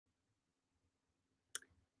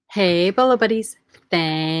Hey, Bolo buddies.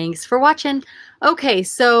 Thanks for watching. Okay,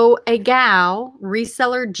 so a gal,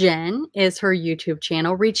 Reseller Jen is her YouTube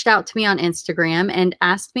channel, reached out to me on Instagram and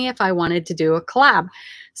asked me if I wanted to do a collab.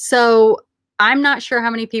 So I'm not sure how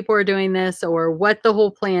many people are doing this or what the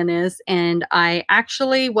whole plan is. And I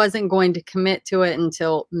actually wasn't going to commit to it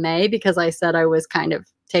until May because I said I was kind of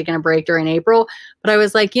taking a break during April. But I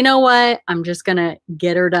was like, you know what? I'm just going to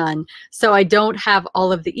get her done. So I don't have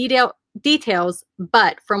all of the details,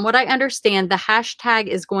 but from what I understand, the hashtag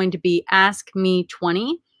is going to be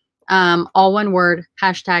AskMe20, all one word,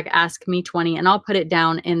 hashtag AskMe20, and I'll put it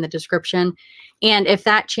down in the description. And if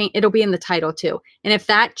that change, it'll be in the title too. And if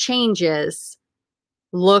that changes,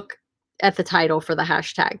 look at the title for the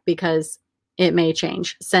hashtag because it may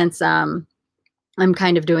change since I'm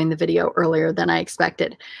kind of doing the video earlier than I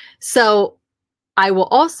expected. So I will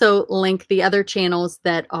also link the other channels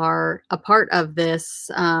that are a part of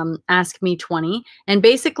this Ask Me 20. And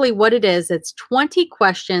basically what it is, it's 20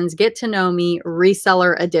 questions, get to know me,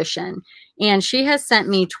 reseller edition. And she has sent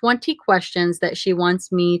me 20 questions that she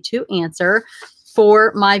wants me to answer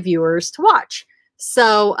for my viewers to watch.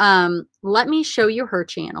 So let me show you her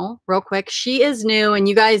channel real quick. She is new, and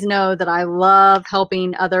you guys know that I love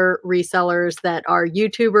helping other resellers that are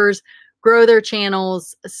YouTubers grow their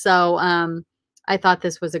channels. So I thought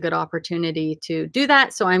this was a good opportunity to do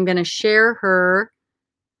that. So I'm going to share her.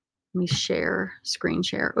 Let me share, screen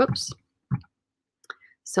share. Oops.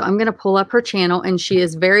 So I'm going to pull up her channel, and she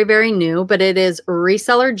is very, very new, but it is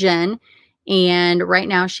Reseller Jen. And right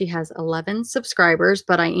now she has 11 subscribers,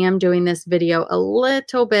 but I am doing this video a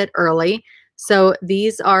little bit early. So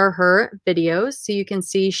these are her videos. So you can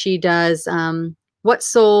see she does what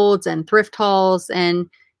sold and thrift hauls and,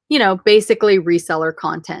 you know, basically reseller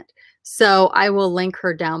content. So I will link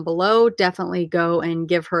her down below. Definitely go and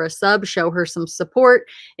give her a sub, show her some support.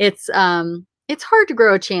 It's hard to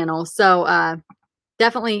grow a channel. So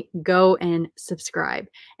definitely go and subscribe.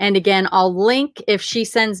 And again, I'll link, if she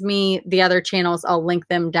sends me the other channels, I'll link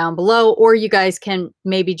them down below, or you guys can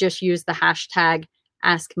maybe just use the hashtag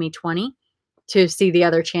AskMe20 to see the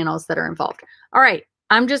other channels that are involved. All right.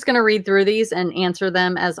 I'm just going to read through these and answer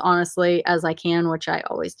them as honestly as I can, which I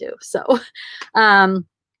always do. So,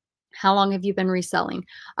 how long have you been reselling?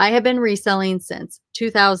 I have been reselling since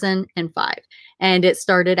 2005, and it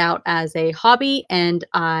started out as a hobby, and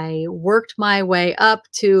I worked my way up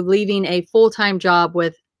to leaving a full-time job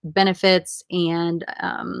with benefits and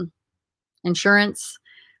insurance,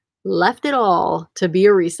 left it all to be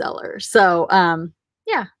a reseller. So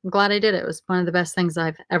yeah, I'm glad I did it. It was one of the best things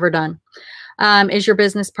I've ever done. Is your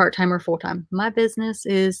business part-time or full-time? My business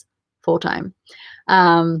is full-time.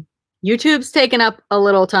 YouTube's taken up a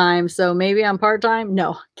little time, so maybe I'm part-time.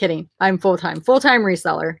 No, kidding. I'm full-time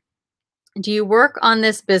reseller. Do you work on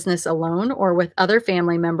this business alone or with other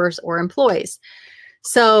family members or employees?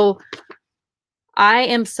 So I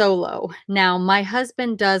am solo. Now, my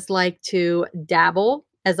husband does like to dabble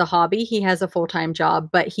as a hobby. He has a full-time job,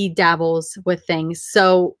 but he dabbles with things.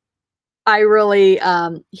 So I really,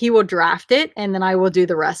 he will draft it and then I will do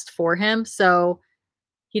the rest for him. So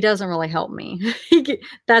he doesn't really help me.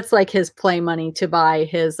 That's like his play money to buy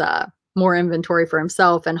his more inventory for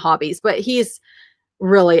himself and hobbies. But he's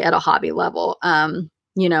really at a hobby level.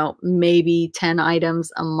 You know, maybe 10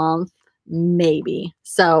 items a month, maybe.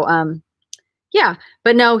 So yeah,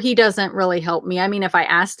 but no, he doesn't really help me. I mean, if I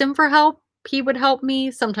asked him for help, he would help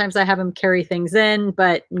me. Sometimes I have him carry things in,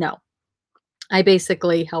 but no. I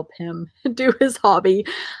basically help him do his hobby,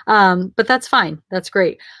 but that's fine. That's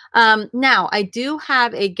great. Now, I do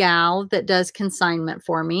have a gal that does consignment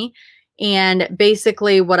for me. And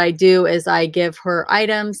basically what I do is I give her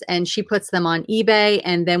items and she puts them on eBay,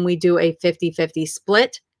 and then we do a 50-50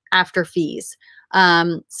 split after fees.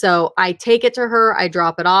 So I take it to her, I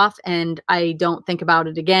drop it off, and I don't think about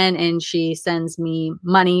it again. And she sends me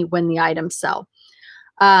money when the items sell.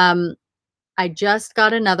 I just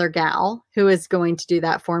got another gal who is going to do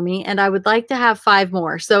that for me, and I would like to have 5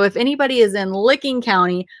 more. So if anybody is in Licking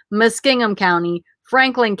County, Muskingum County,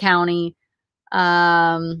 Franklin County,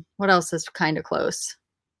 what else is kind of close?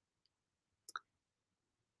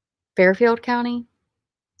 Fairfield County,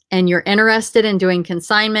 and you're interested in doing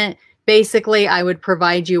consignment, basically I would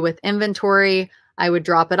provide you with inventory. I would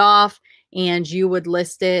drop it off and you would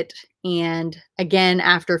list it. And again,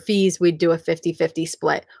 after fees, we'd do a 50-50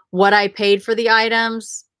 split. What I paid for the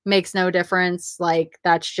items makes no difference. Like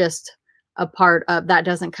that's just a part of that,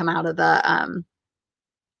 doesn't come out of the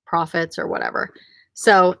profits or whatever.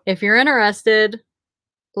 So if you're interested,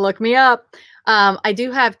 look me up. I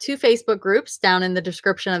do have 2 Facebook groups down in the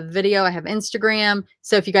description of the video. I have Instagram.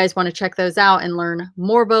 So if you guys want to check those out and learn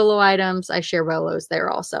more Bolo items, I share Bolos there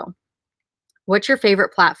also. What's your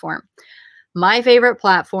favorite platform? My favorite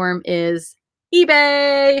platform is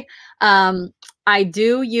eBay. I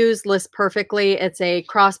do use List Perfectly. It's a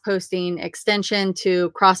cross-posting extension to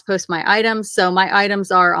cross-post my items. So my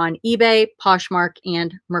items are on eBay, Poshmark,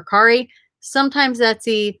 and Mercari. Sometimes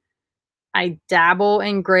Etsy. I dabble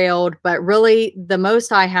in Grailed, but really the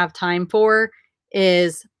most I have time for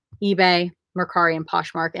is eBay, Mercari, and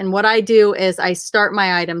Poshmark. And what I do is I start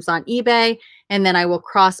my items on eBay, and then I will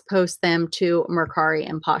cross-post them to Mercari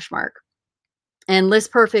and Poshmark. And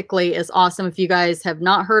List Perfectly is awesome if you guys have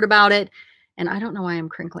not heard about it. And I don't know why I'm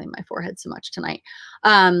crinkling my forehead so much tonight.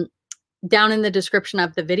 Down in the description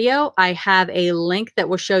of the video, I have a link that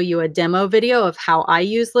will show you a demo video of how I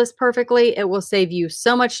use List Perfectly. It will save you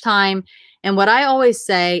so much time. And what I always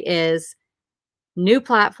say is new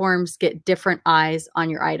platforms get different eyes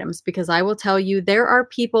on your items, because I will tell you there are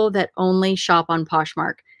people that only shop on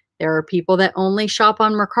Poshmark. There are people that only shop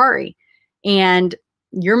on Mercari, and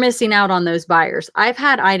you're missing out on those buyers. I've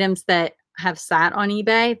had items that have sat on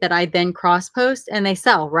eBay that I then cross post and they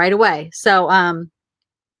sell right away. So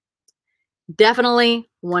definitely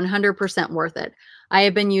 100% worth it. I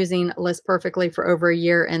have been using List Perfectly for over a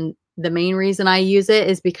year, and the main reason I use it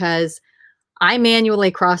is because I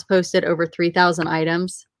manually cross-posted over 3,000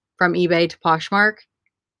 items from eBay to Poshmark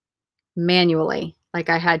manually. Like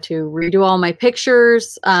I had to redo all my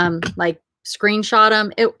pictures, like screenshot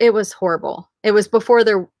them. It was horrible. It was before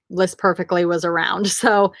their List Perfectly was around.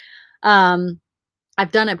 So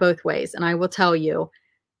I've done it both ways, and I will tell you,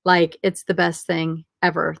 like, it's the best thing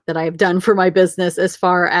ever that I've done for my business as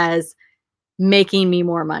far as making me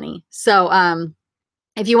more money. So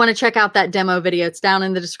if you want to check out that demo video, it's down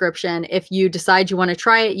in the description. If you decide you want to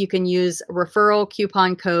try it, you can use referral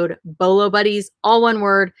coupon code bolobuddies, all one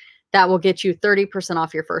word. That will get you 30%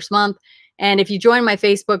 off your first month. And if you join my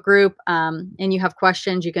Facebook group and you have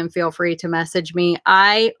questions, you can feel free to message me.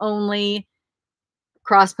 I only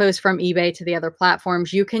cross post from eBay to the other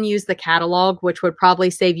platforms. You can use the catalog, which would probably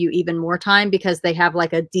save you even more time, because they have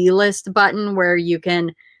like a delist button where you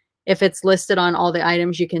can, if it's listed on all the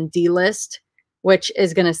items, you can delist, which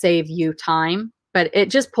is going to save you time, but it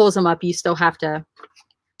just pulls them up. You still have to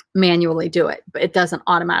manually do it, but it doesn't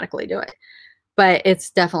automatically do it. But it's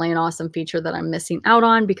definitely an awesome feature that I'm missing out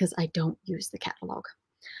on because I don't use the catalog.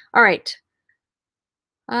 All right.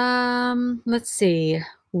 Let's see.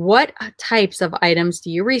 What types of items do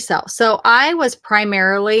you resell? So I was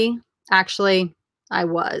primarily, actually, I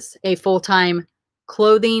was a full-time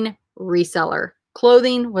clothing reseller.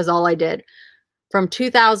 Clothing was all I did from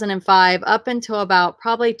 2005 up until about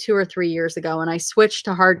probably 2 or 3 years ago. And I switched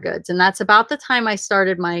to hard goods. And that's about the time I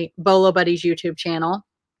started my Bolo Buddies YouTube channel,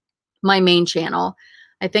 my main channel.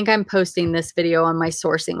 I think I'm posting this video on my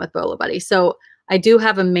sourcing with Bolo Buddies. So I do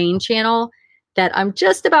have a main channel that I'm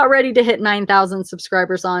just about ready to hit 9,000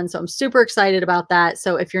 subscribers on. So I'm super excited about that.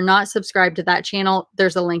 So if you're not subscribed to that channel,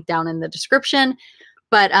 there's a link down in the description.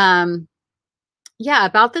 But yeah,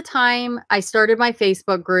 about the time I started my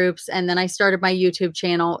Facebook groups and then I started my YouTube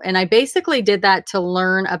channel, and I basically did that to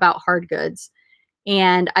learn about hard goods.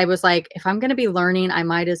 And I was like, if I'm going to be learning, I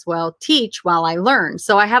might as well teach while I learn.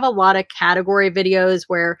 So I have a lot of category videos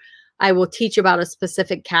where I will teach about a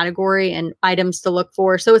specific category and items to look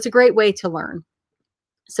for. So it's a great way to learn.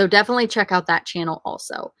 So definitely check out that channel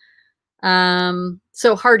also.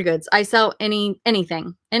 So hard goods, I sell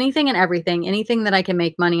anything and everything, anything that I can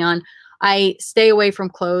make money on. I stay away from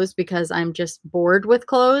clothes because I'm just bored with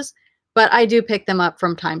clothes, but I do pick them up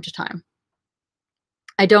from time to time.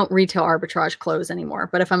 I don't retail arbitrage clothes anymore,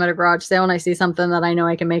 but if I'm at a garage sale and I see something that I know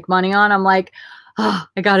I can make money on, I'm like, oh,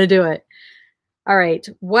 I got to do it. All right.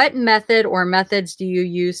 What method or methods do you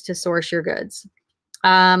use to source your goods?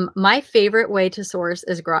 My favorite way to source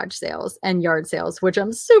is garage sales and yard sales, which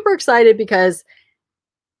I'm super excited because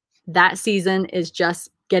that season is just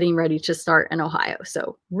getting ready to start in Ohio.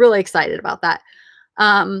 So really excited about that.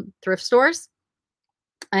 Thrift stores.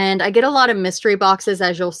 And I get a lot of mystery boxes,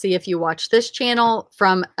 as you'll see if you watch this channel,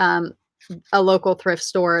 from a local thrift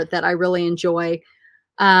store that I really enjoy.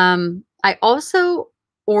 I also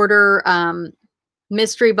order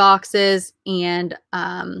mystery boxes and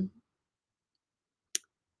I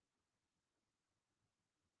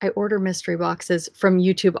order mystery boxes from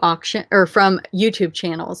YouTube auction or from YouTube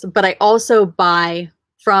channels, but I also buy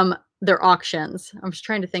from their auctions. I'm just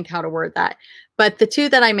trying to think how to word that. But the two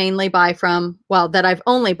that I mainly buy from, well, that I've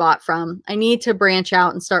only bought from, I need to branch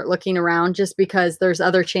out and start looking around just because there's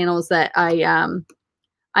other channels that I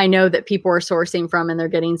I know that people are sourcing from and they're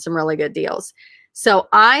getting some really good deals. So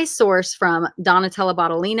I source from Donatella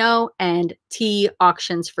Bottolino and T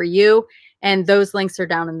Auctions for You. And those links are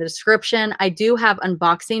down in the description. I do have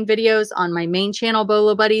unboxing videos on my main channel,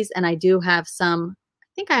 Bolo Buddies, and I do have some, I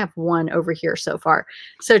think I have one over here so far.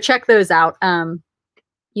 So check those out.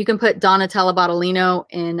 You can put Donatella Bottolino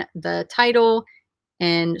in the title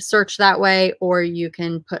and search that way, or you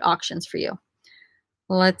can put Auctions for You.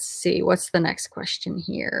 Let's see, what's the next question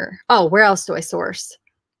here? Oh, where else do I source?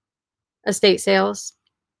 Estate sales.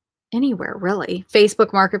 Anywhere, really.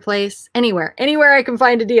 Facebook Marketplace. Anywhere I can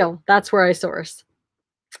find a deal. That's where I source.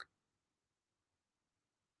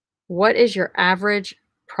 What is your average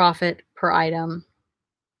profit per item?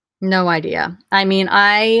 No idea. I mean,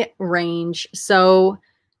 I range so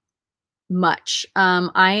much.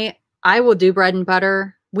 I will do bread and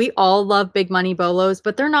butter. We all love big money bolos,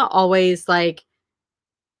 but they're not always like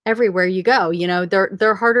everywhere you go. You know,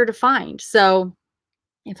 they're harder to find. So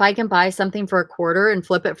if I can buy something for $1/4 and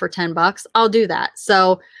flip it for $10, I'll do that.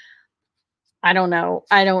 So I don't know.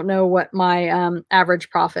 I don't know what my average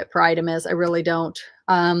profit per item is. I really don't.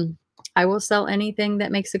 I will sell anything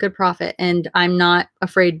that makes a good profit, and I'm not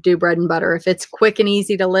afraid to do bread and butter. If it's quick and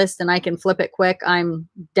easy to list and I can flip it quick, I'm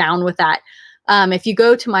down with that. If you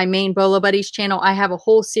go to my main Bolo Buddies channel, I have a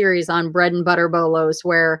whole series on bread and butter bolos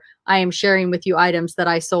where I am sharing with you items that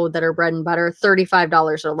I sold that are bread and butter.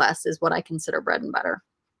 $35 or less is what I consider bread and butter.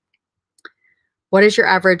 What is your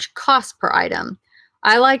average cost per item?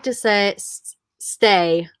 I like to say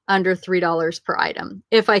stay under $3 per item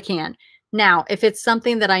if I can. Now, if it's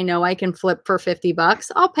something that I know I can flip for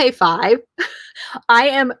 $50, I'll pay $5. I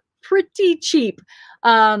am pretty cheap.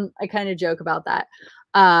 I kind of joke about that.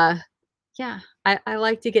 Yeah, I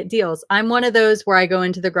like to get deals. I'm one of those where I go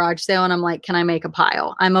into the garage sale and I'm like, can I make a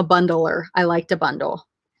pile? I'm a bundler. I like to bundle.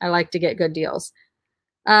 I like to get good deals.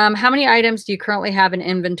 How many items do you currently have in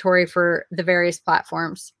inventory for the various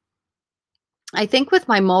platforms? I think with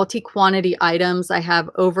my multi-quantity items, I have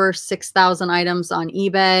over 6,000 items on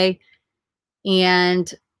eBay,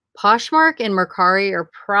 and Poshmark and Mercari are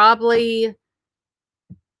probably,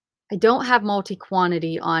 I don't have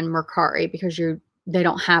multi-quantity on Mercari because they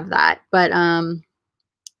don't have that. But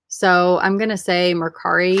so I'm going to say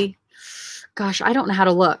Mercari, gosh, I don't know how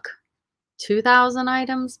to look. 2,000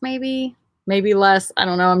 items, maybe less. I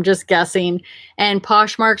don't know. I'm just guessing. And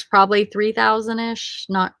Poshmark's probably 3,000-ish.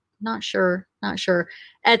 Not sure.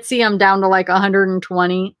 Etsy, I'm down to like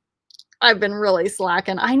 120. I've been really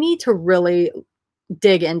slacking. I need to really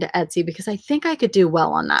dig into Etsy because I think I could do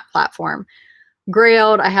well on that platform.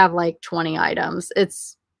 Grailed, I have like 20 items.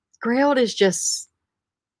 Grailed is just,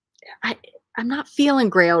 I'm not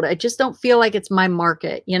feeling Grailed. I just don't feel like it's my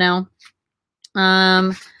market, you know?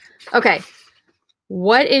 Okay.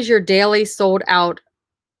 What is your daily sold out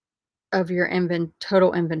of your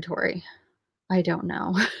total inventory? I don't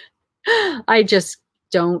know. I just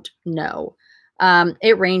don't know.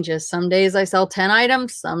 It ranges. Some days I sell 10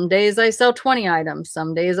 items. Some days I sell 20 items.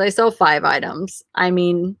 Some days I sell 5 items. I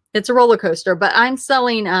mean, it's a roller coaster, but I'm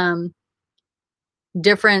selling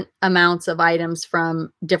different amounts of items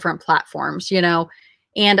from different platforms, you know.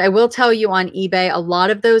 And I will tell you on eBay, a lot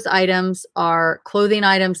of those items are clothing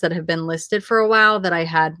items that have been listed for a while that I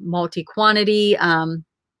had multi-quantity.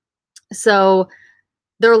 So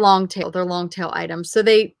they're long tail items. So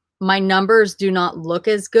my numbers do not look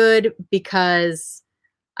as good because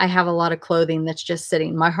I have a lot of clothing that's just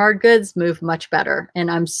sitting. My hard goods move much better.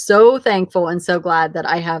 And I'm so thankful and so glad that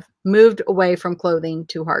I have moved away from clothing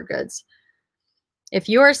to hard goods. If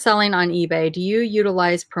you are selling on eBay, do you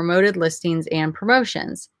utilize promoted listings and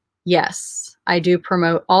promotions? Yes, I do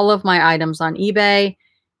promote all of my items on eBay.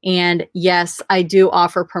 And yes, I do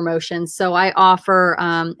offer promotions. So I offer,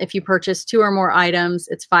 if you purchase 2 or more items,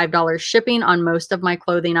 it's $5 shipping on most of my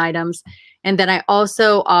clothing items. And then I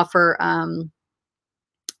also offer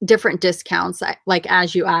different discounts, like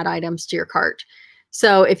as you add items to your cart.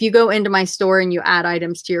 So if you go into my store and you add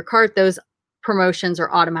items to your cart, those promotions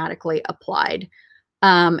are automatically applied.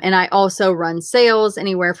 And I also run sales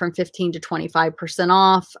anywhere from 15 to 25%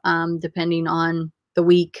 off, depending on the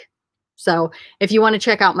week. So if you want to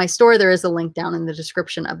check out my store, there is a link down in the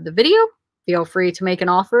description of the video. Feel free to make an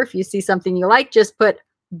offer. If you see something you like, just put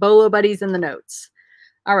Bolo Buddies in the notes.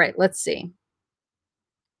 All right, let's see.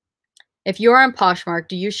 If you're on Poshmark,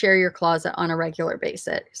 do you share your closet on a regular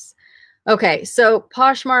basis? Okay, so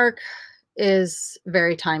Poshmark is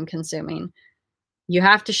very time consuming. You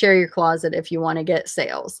have to share your closet if you want to get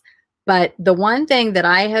sales. But the one thing that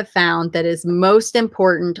I have found that is most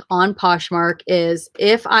important on Poshmark is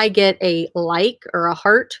if I get a like or a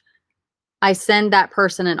heart, I send that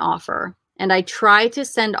person an offer. and I try to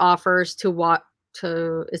send offers to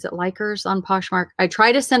is it Likers on Poshmark? I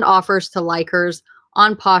try to send offers to Likers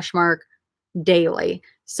on Poshmark daily.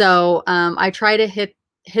 So I try to hit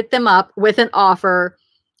them up with an offer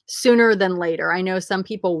sooner than later. I know some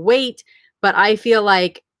people wait, but I feel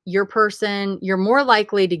like you're more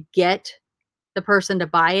likely to get the person to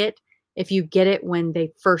buy it if you get it when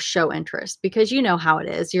they first show interest, because you know how it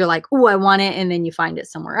is. You're like, oh, I want it. And then you find it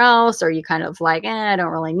somewhere else, or you kind of like, I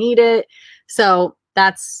don't really need it. So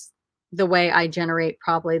that's the way I generate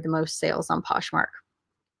probably the most sales on Poshmark.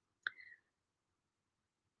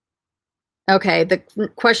 Okay, the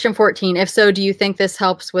question 14, if so, do you think this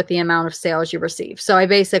helps with the amount of sales you receive? So I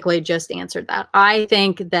basically just answered that. I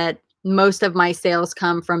think that most of my sales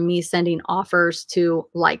come from me sending offers to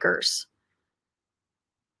Likers.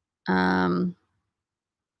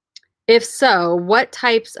 If so, what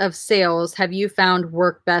types of sales have you found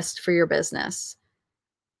work best for your business?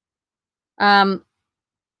 My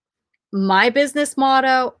business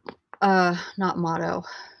motto, not motto.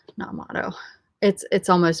 It's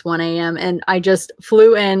almost 1 a.m. and I just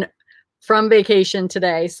flew in from vacation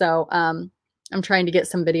today. So, I'm trying to get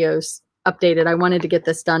some videos updated. I wanted to get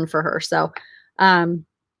this done for her. So,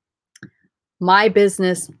 my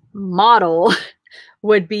business model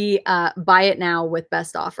would be buy it now with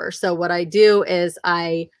best offer. So what I do is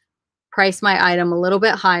I price my item a little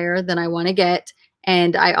bit higher than I want to get,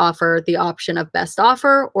 and I offer the option of best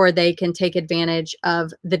offer, or they can take advantage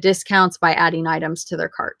of the discounts by adding items to their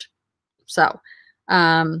cart. So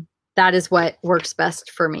that is what works best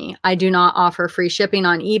for me. I do not offer free shipping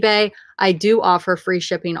on eBay. I do offer free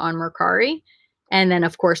shipping on Mercari. And then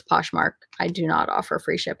of course, Poshmark, I do not offer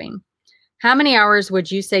free shipping. How many hours would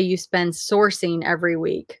you say you spend sourcing every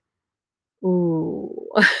week? Ooh,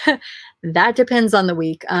 that depends on the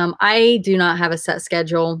week. I do not have a set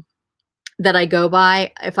schedule that I go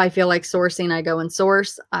by. If I feel like sourcing, I go and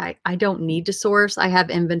source. I don't need to source. I have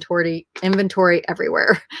inventory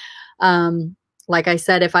everywhere. Like I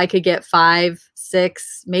said, if I could get 5,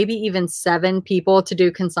 6, maybe even 7 people to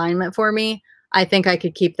do consignment for me, I think I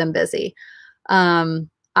could keep them busy.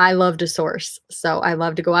 I love to source. So I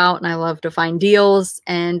love to go out and I love to find deals,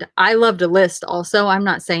 and I love to list also. I'm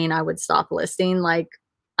not saying I would stop listing. Like,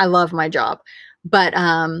 I love my job, but,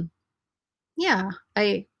 yeah,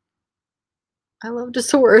 I love to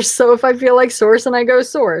source. So if I feel like sourcing, I go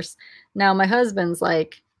source. Now my husband's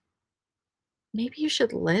like, maybe you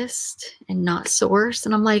should list and not source.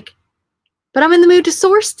 And I'm like, but I'm in the mood to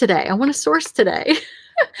source today. I want to source today.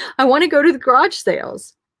 I want to go to the garage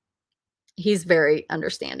sales. He's very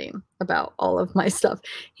understanding about all of my stuff.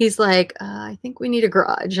 He's like, I think we need a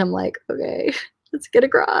garage. I'm like, okay, let's get a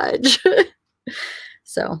garage.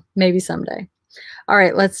 So maybe someday. All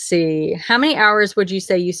right, let's see. How many hours would you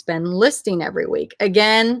say you spend listing every week?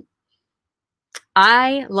 Again,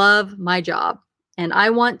 I love my job and I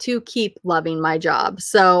want to keep loving my job.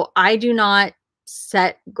 So I do not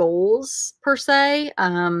set goals per se.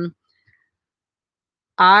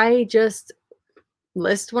 I just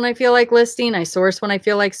list when I feel like listing. I source when I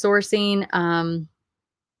feel like sourcing.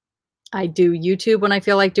 I do YouTube when I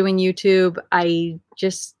feel like doing YouTube. I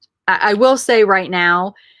will say right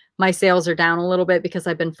now, my sales are down a little bit because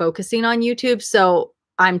I've been focusing on YouTube. So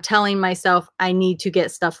I'm telling myself I need to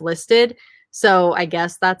get stuff listed. So I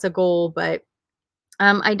guess that's a goal, but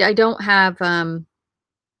I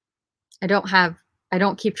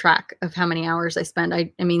don't keep track of how many hours I spend.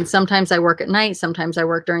 I mean, sometimes I work at night, sometimes I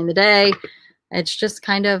work during the day. It's just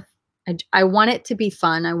kind of, I want it to be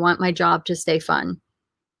fun. I want my job to stay fun,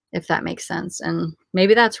 if that makes sense. And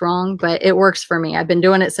maybe that's wrong, but it works for me. I've been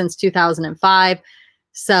doing it since 2005.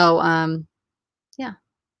 So, yeah,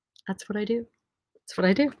 that's what I do. That's what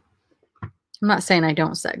I do. I'm not saying I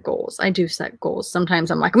don't set goals. I do set goals. Sometimes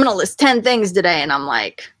I'm like, I'm going to list 10 things today. And I'm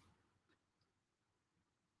like,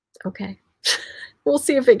 okay, we'll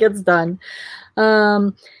see if it gets done.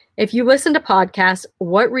 If you listen to podcasts,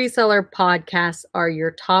 what reseller podcasts are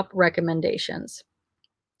your top recommendations?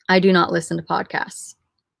 I do not listen to podcasts.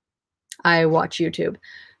 I watch YouTube.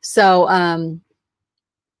 So,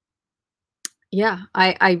 yeah,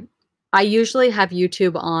 I usually have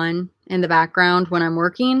YouTube on in the background when I'm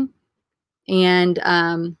working. And,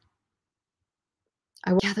 yeah,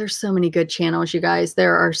 there's so many good channels, you guys.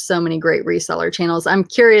 There are so many great reseller channels. I'm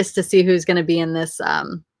curious to see who's going to be in this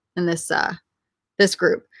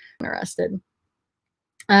group. Interested.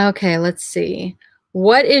 Okay, let's see.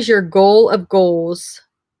 What is your goal of goals?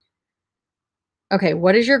 Okay,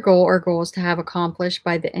 what is your goal or goals to have accomplished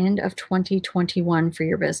by the end of 2021 for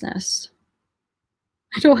your business?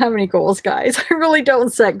 I don't have any goals, guys. I really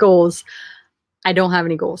don't set goals. I don't have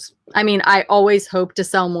any goals. I mean, I always hope to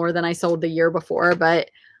sell more than I sold the year before, but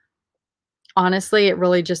honestly, it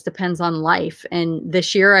really just depends on life. And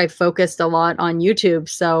this year I've focused a lot on YouTube.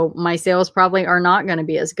 So my sales probably are not going to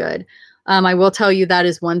be as good. I will tell you that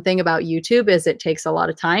is one thing about YouTube is it takes a lot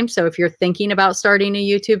of time. So if you're thinking about starting a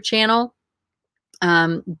YouTube channel,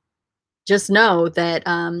 just know that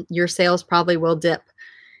your sales probably will dip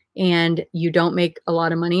and you don't make a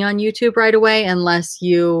lot of money on YouTube right away unless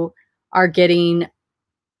you are getting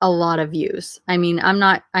a lot of views.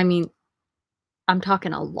 I'm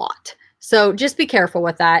talking a lot. So just be careful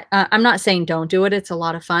with that. I'm not saying don't do it. It's a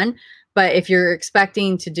lot of fun. But if you're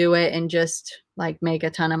expecting to do it and just like make a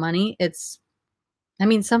ton of money,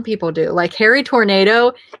 some people do. Like Harry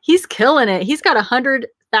Tornado, he's killing it. He's got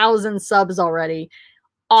 100,000 subs already.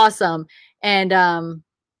 Awesome. And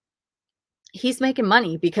he's making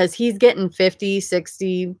money because he's getting 50,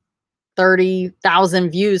 60,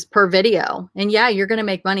 30,000 views per video. And yeah, you're going to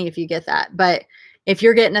make money if you get that. But if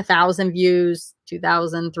you're getting 1,000 views,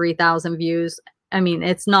 2,000, 3,000 views,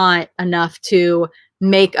 it's not enough to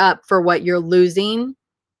make up for what you're losing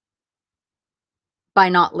by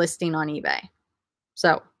not listing on eBay.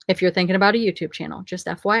 So if you're thinking about a YouTube channel, just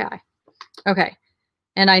FYI. Okay.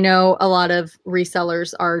 And I know a lot of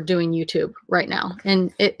resellers are doing YouTube right now,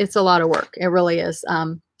 and it's a lot of work. It really is.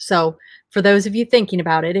 So for those of you thinking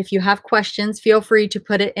about it, if you have questions, feel free to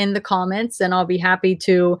put it in the comments and I'll be happy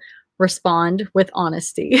to respond with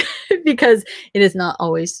honesty because it is not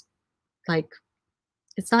always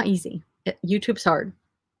it's not easy. YouTube's hard.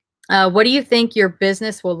 What do you think your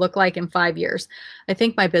business will look like in 5 years? I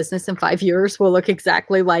think my business in 5 years will look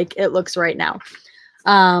exactly like it looks right now.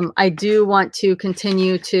 I do want to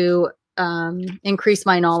continue to increase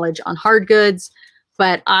my knowledge on hard goods,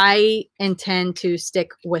 but I intend to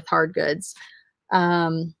stick with hard goods.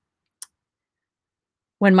 When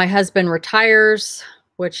my husband retires,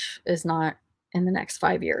 which is not in the next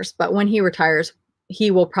 5 years, but when he retires,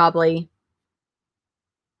 he will probably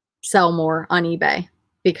sell more on eBay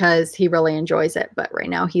because he really enjoys it. But right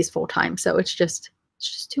now he's full time. So it's just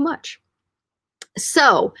too much.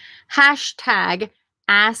 So hashtag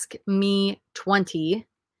 #AskMe20,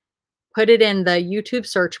 put it in the YouTube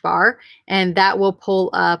search bar, and that will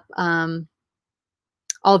pull up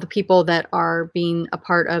all the people that are being a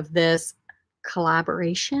part of this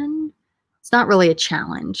collaboration. It's not really a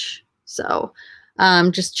challenge. So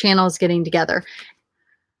just channels getting together.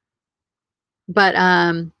 But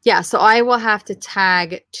yeah, so I will have to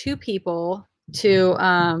tag 2 people to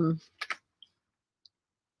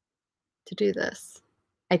do this,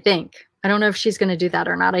 I think. I don't know if she's going to do that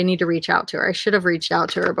or not. I need to reach out to her. I should have reached out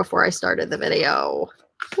to her before I started the video.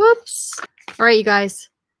 Whoops. All right, you guys.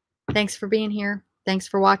 Thanks for being here. Thanks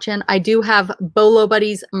for watching. I do have Bolo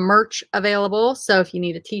Buddies merch available. So if you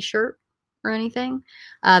need a t-shirt or anything,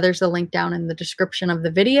 there's a link down in the description of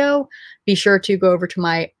the video. Be sure to go over to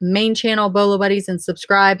my main channel, Bolo Buddies, and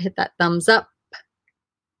subscribe. Hit that thumbs up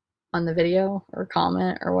on the video or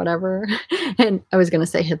comment or whatever. And I was going to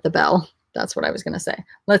say hit the bell. That's what I was going to say.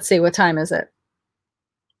 Let's see. What time is it?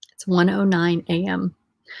 It's 1:09 a.m.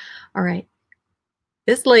 All right.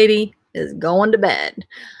 This lady is going to bed.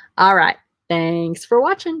 All right. Thanks for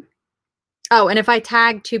watching. Oh, and if I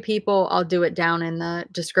tag 2 people, I'll do it down in the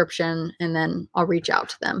description and then I'll reach out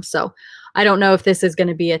to them. So I don't know if this is going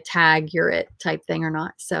to be a tag you're it type thing or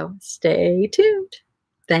not. So stay tuned.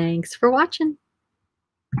 Thanks for watching.